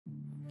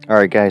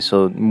Alright guys,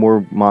 so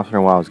more Monster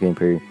and Wilds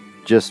gameplay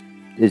just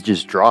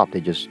dropped. They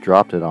just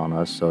dropped it on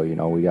us. So,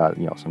 we got,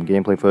 some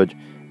gameplay footage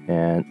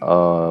and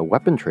a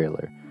weapon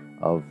trailer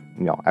of,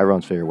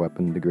 everyone's favorite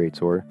weapon, the Great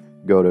Sword.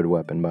 Goated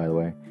weapon, by the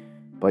way.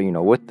 But,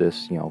 with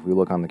this, if we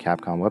look on the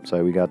Capcom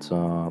website, we got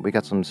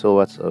some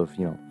silhouettes of,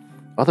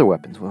 other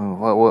weapons.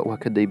 What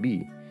could they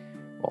be?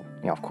 Well,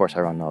 of course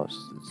everyone knows.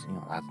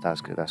 That's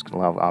good. That's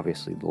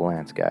obviously the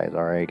Lance guys.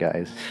 Alright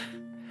guys.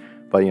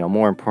 But,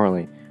 more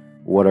importantly,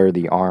 what are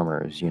the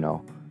armors,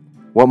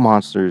 what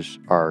monsters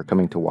are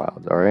coming to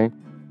Wilds, alright?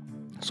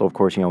 So, of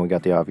course, we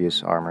got the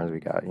obvious armors. We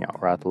got,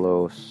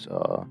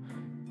 Rathalos,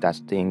 that's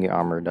Sting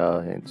armor,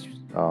 it's,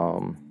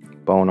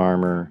 bone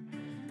armor.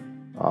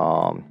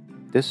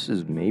 This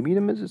is maybe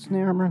the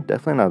Mizitsune armor?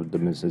 Definitely not the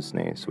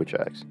Mizitsune Switch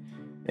Axe.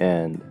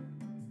 And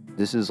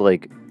this is,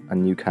 like, a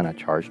new kind of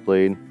charge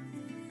blade.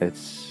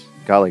 It's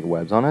got, like,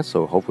 webs on it,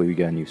 so hopefully we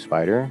get a new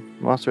spider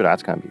monster.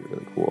 That's gonna be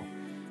really cool.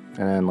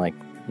 And then, like,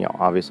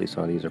 obviously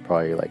some of these are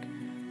probably like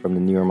from the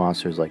newer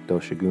monsters like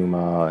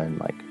Doshiguma and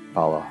like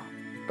Bala,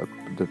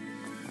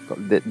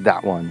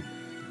 that one.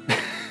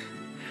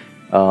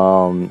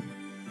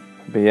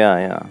 But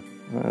yeah,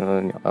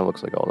 that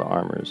looks like all the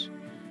armors.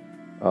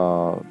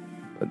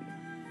 But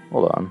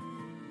hold on.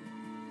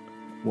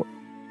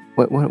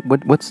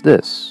 What's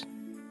this?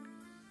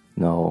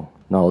 No,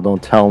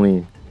 don't tell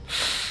me.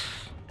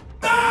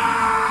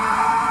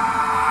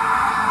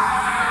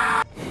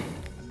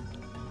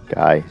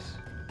 Guys.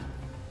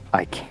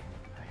 I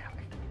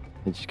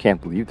just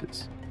can't believe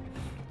this.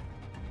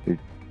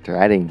 They're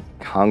adding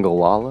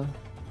Kongolala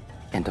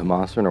into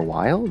Monster Hunter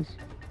Wilds?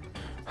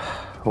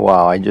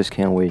 Wow, I just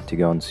can't wait to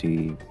go and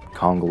see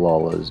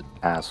Kongolala's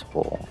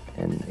asshole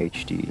in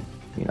HD.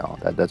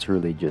 That's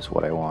really just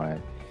what I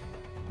wanted.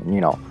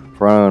 And,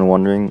 for anyone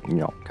wondering,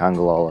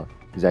 Kongolala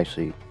is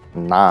actually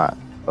not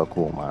a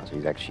cool monster.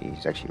 He's actually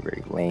a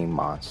very lame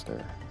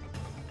monster.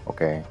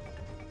 Okay?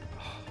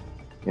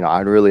 I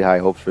had really high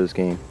hopes for this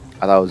game.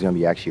 I thought it was gonna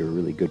be actually a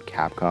really good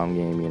Capcom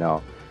game,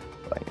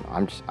 But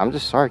I'm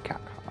just sorry,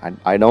 Capcom.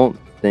 I don't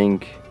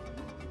think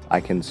I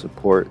can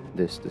support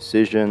this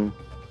decision.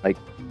 Like,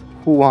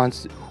 who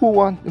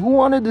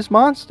wanted this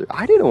monster?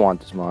 I didn't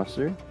want this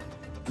monster.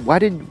 Why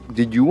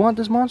did you want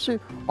this monster?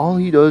 All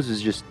he does is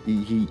just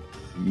he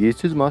eats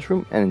his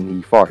mushroom and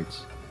he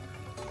farts.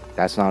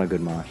 That's not a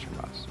good monster.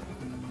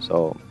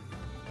 So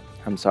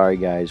I'm sorry,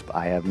 guys, but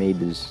I have made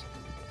this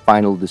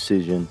final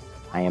decision.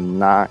 I am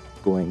not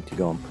going to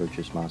go and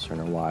purchase Monster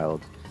Hunter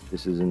Wilds.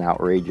 This is an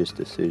outrageous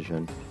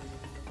decision.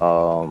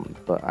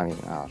 But I mean,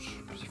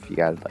 if you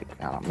guys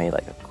made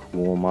like a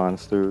cool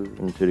monster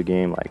into the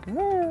game, like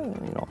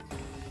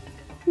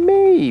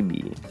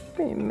maybe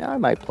I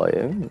might play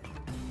it,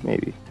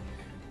 maybe.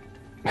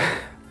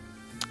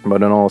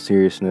 But in all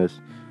seriousness,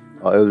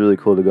 it was really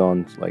cool to go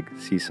and like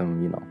see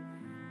some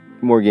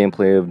more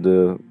gameplay of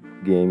the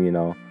game,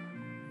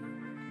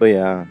 But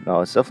yeah,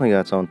 no, it's definitely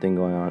got its own thing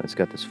going on. It's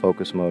got this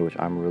focus mode, which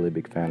I'm a really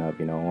big fan of.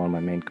 One of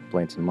my main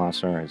complaints in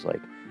Monster Hunter is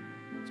like,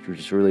 it's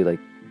just really like,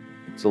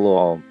 it's a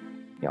little,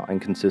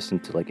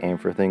 inconsistent to like aim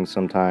for things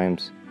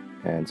sometimes.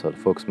 And so the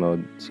focus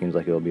mode seems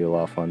like it'll be a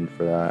lot of fun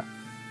for that.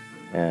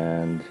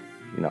 And,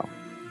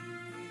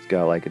 it's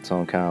got like its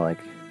own kind of like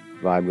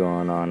vibe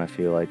going on. I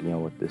feel like,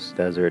 with this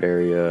desert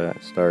area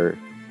at start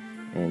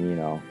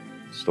and,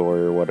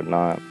 story or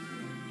whatnot.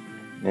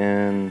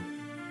 And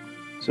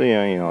so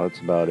yeah, that's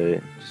about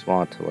it. Just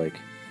wanted to like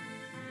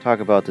talk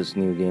about this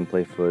new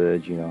gameplay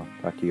footage,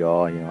 talk to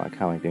y'all. I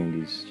kind of like doing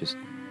these, just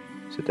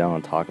sit down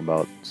and talk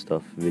about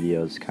stuff.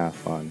 Videos, kind of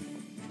fun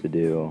to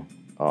do.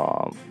 I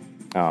don't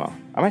know.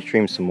 I might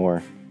stream some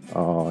more.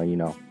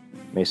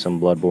 Maybe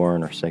some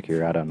Bloodborne or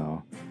Sekiro. I don't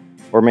know,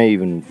 or maybe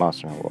even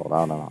Monster Hunter World. I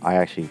don't know. I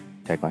actually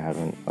technically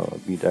haven't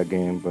beat that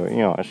game, but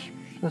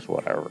it's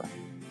whatever.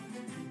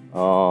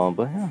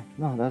 But yeah,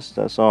 no,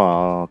 that's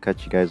all. I'll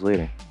catch you guys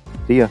later.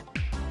 See ya.